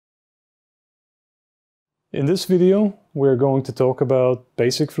In this video, we're going to talk about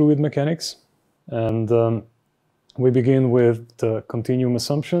basic fluid mechanics, and we begin with the continuum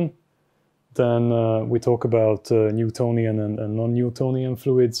assumption. Then we talk about Newtonian and non-Newtonian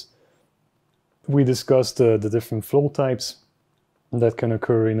fluids. We discuss the different flow types that can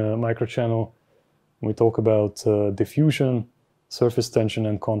occur in a microchannel. We talk about diffusion, surface tension,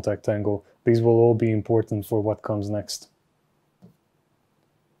 and contact angle. These will all be important for what comes next.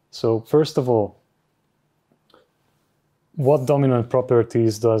 So first of all, what dominant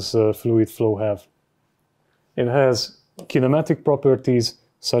properties does fluid flow have? It has kinematic properties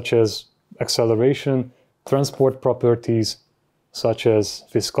such as acceleration, transport properties such as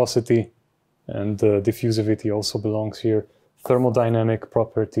viscosity, and diffusivity also belongs here, thermodynamic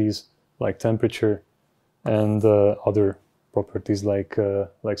properties like temperature, and other properties like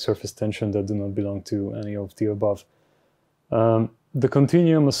surface tension that do not belong to any of the above. The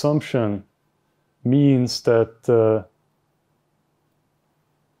continuum assumption means that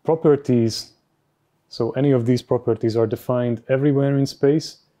properties, so any of these properties, are defined everywhere in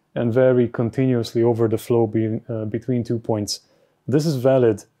space and vary continuously over the flow between 2 points. This is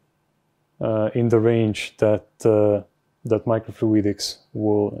valid in the range that that microfluidics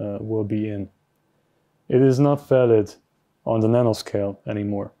will be in. It is not valid on the nanoscale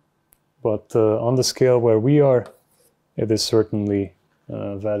anymore, but on the scale where we are, it is certainly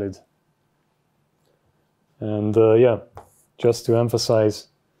valid. And yeah, just to emphasize,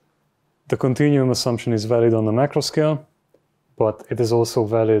 the continuum assumption is valid on the macro scale, but it is also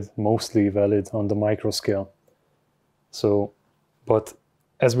valid, mostly valid, on the micro scale. So, but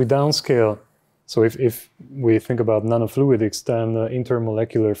as we downscale, so if we think about nanofluidics, then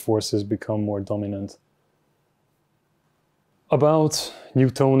intermolecular forces become more dominant. About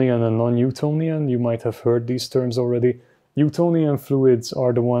Newtonian and non-Newtonian, you might have heard these terms already. Newtonian fluids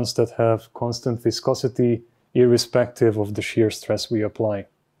are the ones that have constant viscosity irrespective of the shear stress we apply.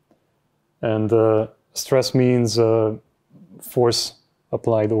 And stress means force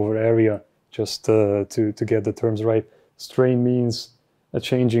applied over area, just to get the terms right. Strain means a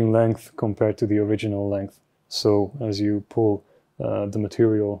changing length compared to the original length. So as you pull the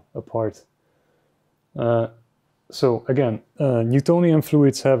material apart. So again, Newtonian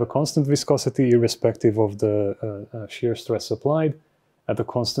fluids have a constant viscosity irrespective of the shear stress applied at a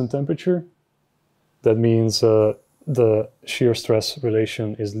constant temperature. That means the shear stress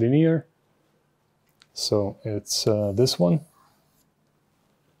relation is linear. So it's this one.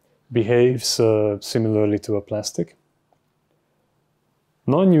 Behaves similarly to a plastic.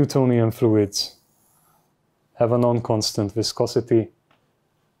 Non-Newtonian fluids have a non-constant viscosity,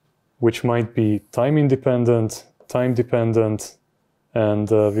 which might be time-independent, time-dependent, and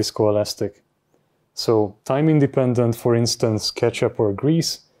viscoelastic. So time-independent, for instance, ketchup or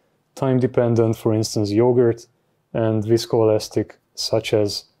grease, time-dependent, for instance, yogurt, and viscoelastic, such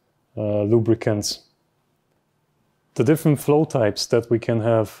as lubricants. The different flow types that we can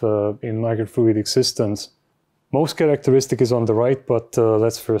have in microfluidic systems. Most characteristic is on the right, but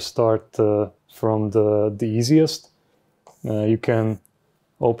let's first start from the easiest. You can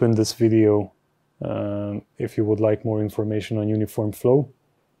open this video if you would like more information on uniform flow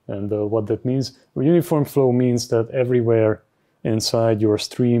and what that means. Well, uniform flow means that everywhere inside your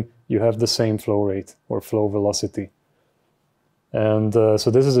stream you have the same flow rate or flow velocity. And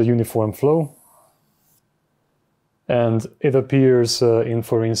so this is a uniform flow. And it appears in,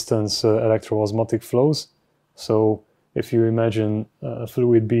 for instance, electroosmotic flows. So if you imagine a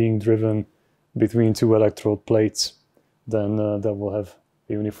fluid being driven between two electrode plates, then that will have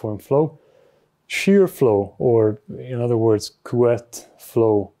a uniform flow. Shear flow, or in other words, Couette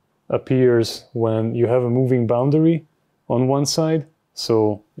flow, appears when you have a moving boundary on one side.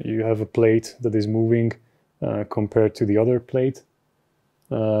 So you have a plate that is moving compared to the other plate.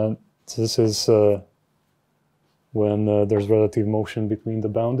 This is when there's relative motion between the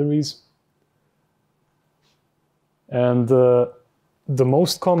boundaries. And the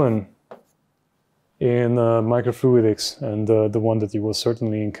most common in microfluidics, and the one that you will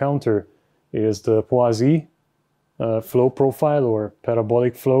certainly encounter, is the Poiseuille flow profile or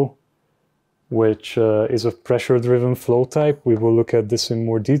parabolic flow, which is a pressure-driven flow type. We will look at this in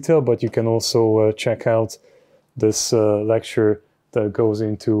more detail, but you can also check out this lecture that goes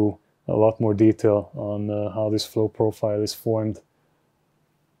into a lot more detail on how this flow profile is formed.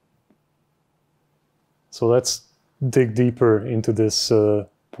 So let's dig deeper into this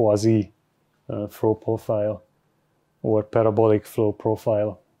Poiseuille flow profile or parabolic flow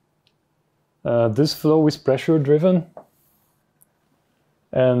profile. This flow is pressure driven,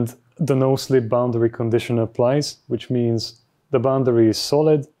 and the no-slip boundary condition applies, which means the boundary is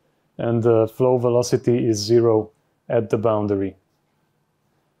solid and the flow velocity is 0 at the boundary.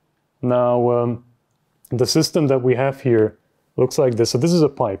 Now, the system that we have here looks like this. So this is a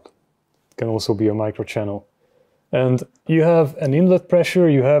pipe. It can also be a microchannel. And you have an inlet pressure,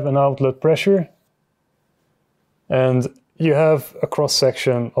 you have an outlet pressure, and you have a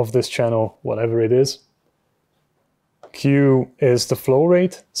cross-section of this channel, whatever it is. Q is the flow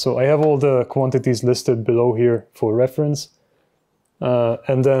rate. So I have all the quantities listed below here for reference.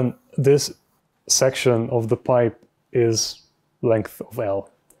 And then this section of the pipe is length of L.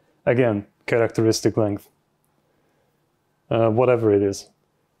 Again, characteristic length, whatever it is.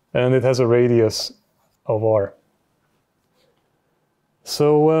 And it has a radius of R.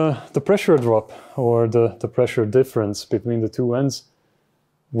 So the pressure drop, or the pressure difference between the two ends,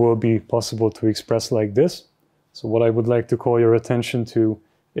 will be possible to express like this. So what I would like to call your attention to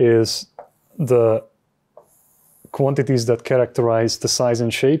is the quantities that characterize the size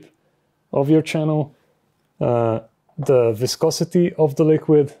and shape of your channel, the viscosity of the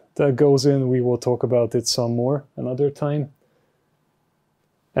liquid that goes in, we will talk about it some more another time,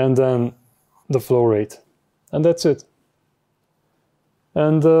 and then the flow rate. And that's it.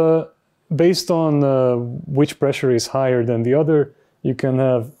 And based on which pressure is higher than the other, you can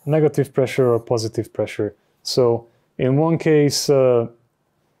have negative pressure or positive pressure. So in one case,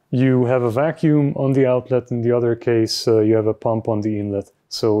 you have a vacuum on the outlet. In the other case, you have a pump on the inlet.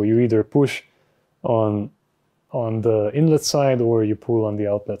 So you either push on the inlet side or you pull on the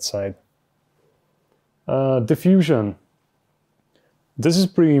outlet side. Diffusion. This is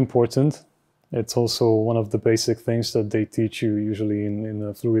pretty important. It's also one of the basic things that they teach you usually in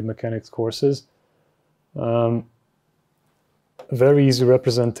the fluid mechanics courses. Very easy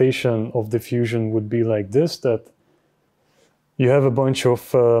representation of diffusion would be like this, that you have a bunch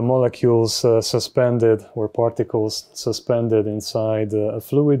of molecules suspended, or particles suspended inside a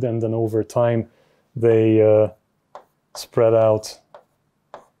fluid, and then over time they spread out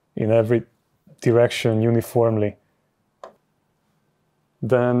in every direction uniformly.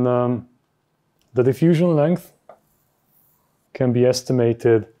 Then the diffusion length can be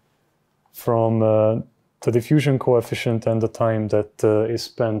estimated from the diffusion coefficient and the time that is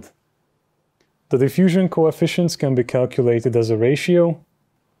spent. The diffusion coefficients can be calculated as a ratio.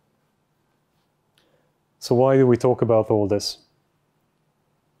 So why do we talk about all this?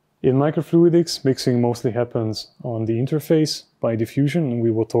 In microfluidics, mixing mostly happens on the interface by diffusion, and we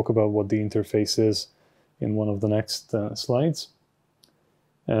will talk about what the interface is in one of the next slides.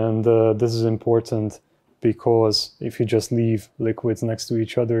 And this is important because if you just leave liquids next to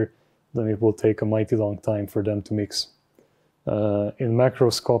each other, then it will take a mighty long time for them to mix. In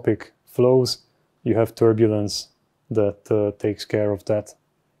macroscopic flows, you have turbulence that takes care of that.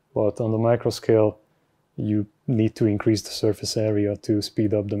 But on the micro scale, you need to increase the surface area to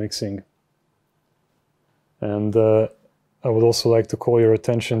speed up the mixing. And I would also like to call your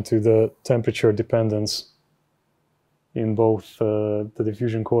attention to the temperature dependence in both the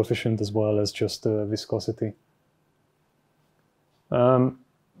diffusion coefficient as well as just the viscosity.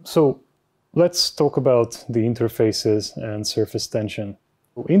 So let's talk about the interfaces and surface tension.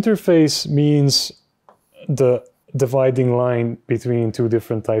 Interface means the dividing line between two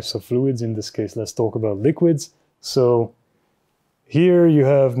different types of fluids. In this case, let's talk about liquids. So here you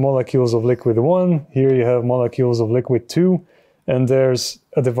have molecules of liquid 1, here you have molecules of liquid 2, and there's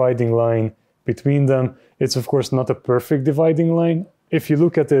a dividing line between them. It's of course not a perfect dividing line. If you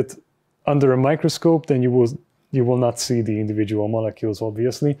look at it under a microscope, then you will not see the individual molecules,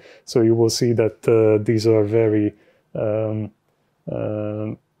 obviously. So you will see that these are very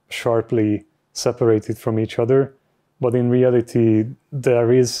sharply separated from each other. But in reality,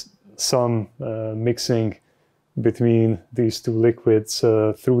 there is some mixing between these two liquids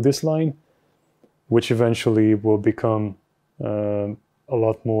through this line, which eventually will become a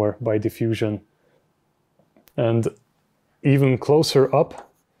lot more by diffusion. And even closer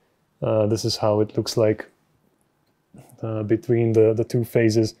up, this is how it looks like between the two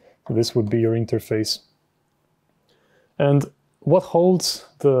phases. This would be your interface. And what holds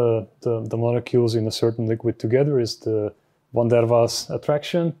the molecules in a certain liquid together is the van der Waals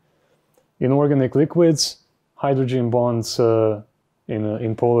attraction. In organic liquids, hydrogen bonds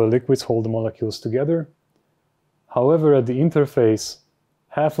in polar liquids hold the molecules together. However, at the interface,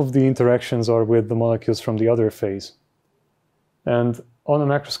 half of the interactions are with the molecules from the other phase. And on a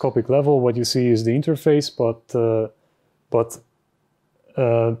macroscopic level, what you see is the interface, but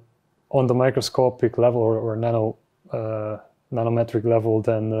on the microscopic level or nanometric level,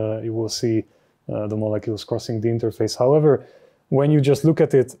 then you will see the molecules crossing the interface. However, when you just look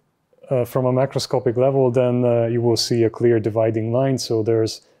at it from a macroscopic level, then you will see a clear dividing line. So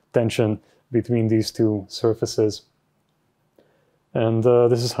there's tension between these two surfaces. And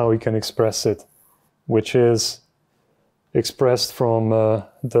this is how we can express it, which is expressed from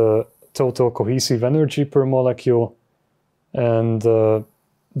the total cohesive energy per molecule and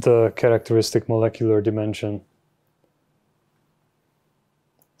the characteristic molecular dimension.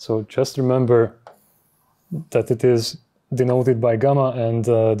 So just remember that it is denoted by gamma, and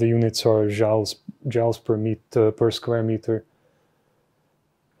the units are joules per square meter.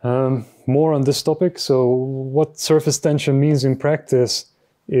 More on this topic. So what surface tension means in practice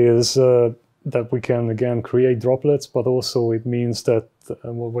is that we can again create droplets, but also it means that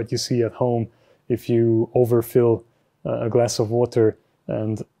what you see at home, if you overfill a glass of water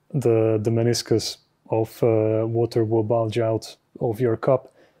and the meniscus of water will bulge out of your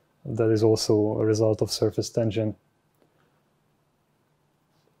cup, that is also a result of surface tension.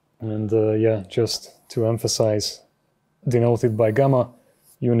 And yeah, just to emphasize, denoted by gamma,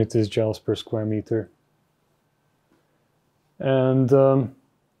 unit is joules per square meter. And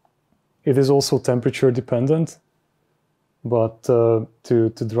it is also temperature dependent, but to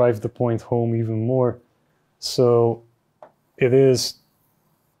drive the point home even more, so it is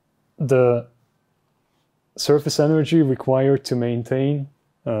the surface energy required to maintain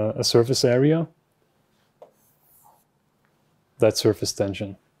a surface area, that's surface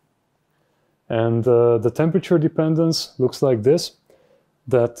tension. And the temperature dependence looks like this,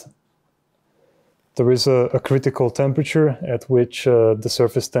 that there is a critical temperature at which the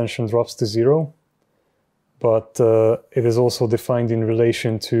surface tension drops to 0, but it is also defined in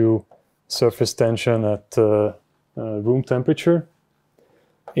relation to surface tension at room temperature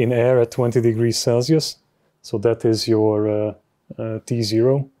in air at 20 degrees Celsius. So that is your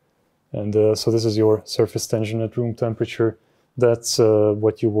T0, and so this is your surface tension at room temperature. That's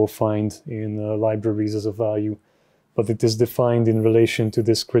what you will find in libraries as a value, but it is defined in relation to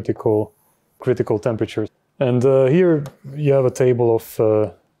this critical temperature. And here you have a table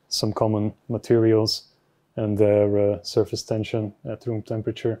of some common materials and their surface tension at room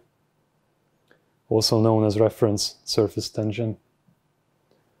temperature, also known as reference surface tension.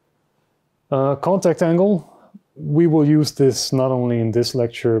 Contact angle, we will use this not only in this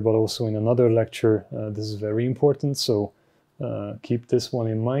lecture but also in another lecture. This is very important, so keep this one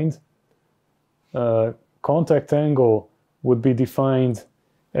in mind. Contact angle would be defined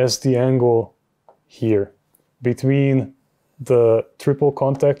as the angle here between the triple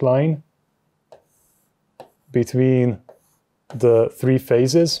contact line between the three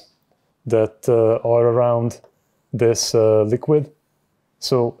phases that are around this liquid.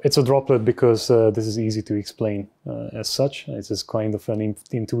 So it's a droplet because this is easy to explain as such. It's just kind of an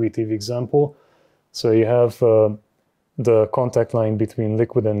intuitive example. So you have the contact line between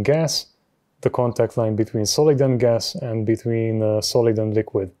liquid and gas, the contact line between solid and gas, and between solid and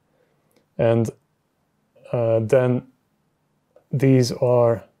liquid. And then these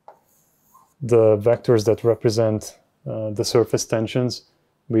are the vectors that represent the surface tensions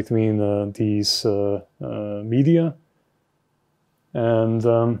between these media. And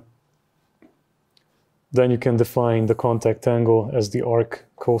then you can define the contact angle as the arc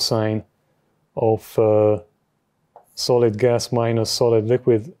cosine of solid gas minus solid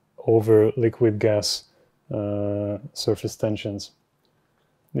liquid over liquid gas surface tensions.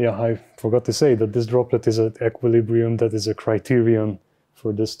 Yeah, I forgot to say that this droplet is at equilibrium. That is a criterion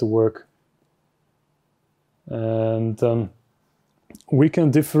for this to work. And we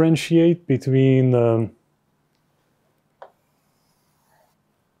can differentiate between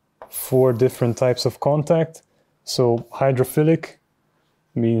 4 different types of contact. So hydrophilic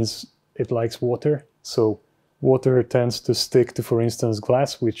means it likes water. So water tends to stick to, for instance,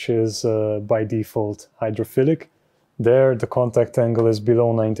 glass, which is by default hydrophilic. There, the contact angle is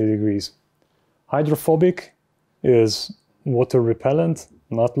below 90 degrees. Hydrophobic is water repellent,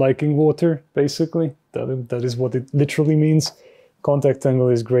 not liking water, basically. That is what it literally means. Contact angle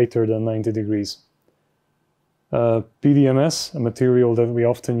is greater than 90 degrees. PDMS, a material that we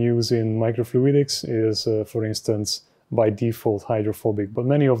often use in microfluidics, is, for instance, by default hydrophobic. But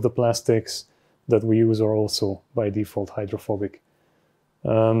many of the plastics that we use are also by default hydrophobic.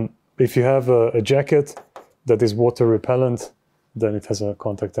 If you have a jacket that is water repellent, then it has a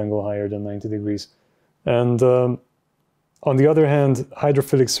contact angle higher than 90 degrees. And on the other hand,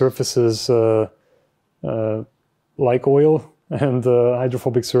 hydrophilic surfaces like oil, and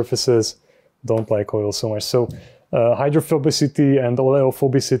hydrophobic surfaces don't like oil so much. So hydrophobicity and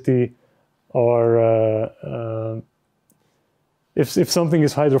oleophobicity are, if something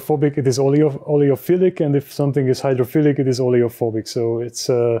is hydrophobic, it is oleophilic, and if something is hydrophilic, it is oleophobic. So it's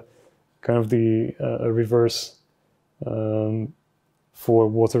kind of the reverse for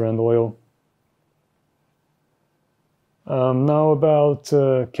water and oil. Now about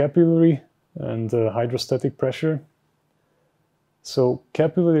capillary and hydrostatic pressure. So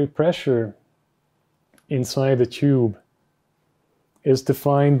capillary pressure inside the tube is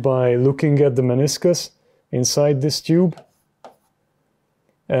defined by looking at the meniscus inside this tube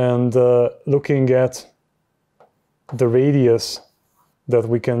and looking at the radius that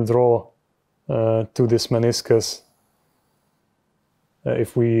we can draw to this meniscus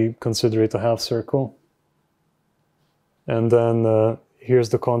if we consider it a half circle. And then here's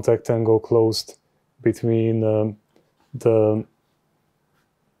the contact angle closed between the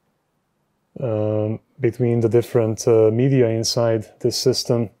different media inside this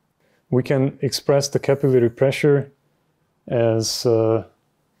system. We can express the capillary pressure as a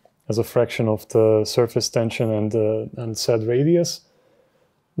fraction of the surface tension and said radius.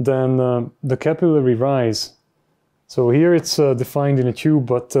 Then the capillary rise. So here it's defined in a tube,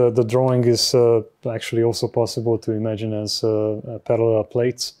 but the drawing is actually also possible to imagine as parallel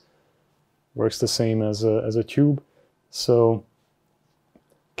plates. Works the same as a tube. So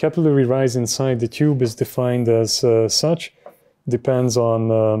capillary rise inside the tube is defined as such. Depends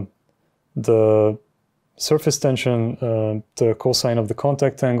on the surface tension, the cosine of the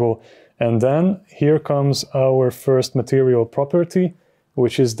contact angle, and then here comes our first material property,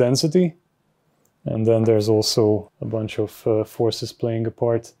 which is density. And then there's also a bunch of forces playing a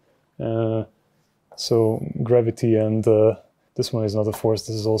part. So gravity, and this one is not a force,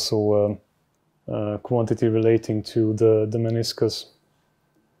 this is also quantity relating to the meniscus.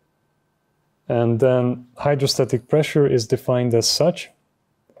 And then hydrostatic pressure is defined as such.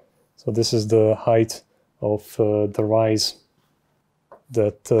 So this is the height of the rise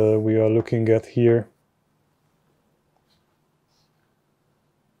that we are looking at here.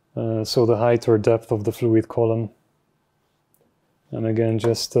 So the height or depth of the fluid column. And again,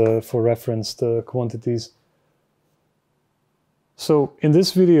 just for reference, the quantities. So in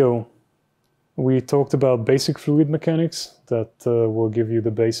this video, we talked about basic fluid mechanics that will give you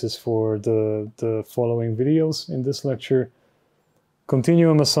the basis for the following videos in this lecture.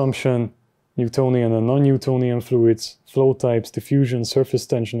 Continuum assumption, Newtonian and non-Newtonian fluids, flow types, diffusion, surface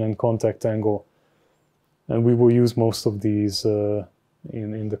tension, and contact angle. And we will use most of these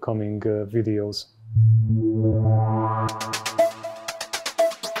in the coming videos.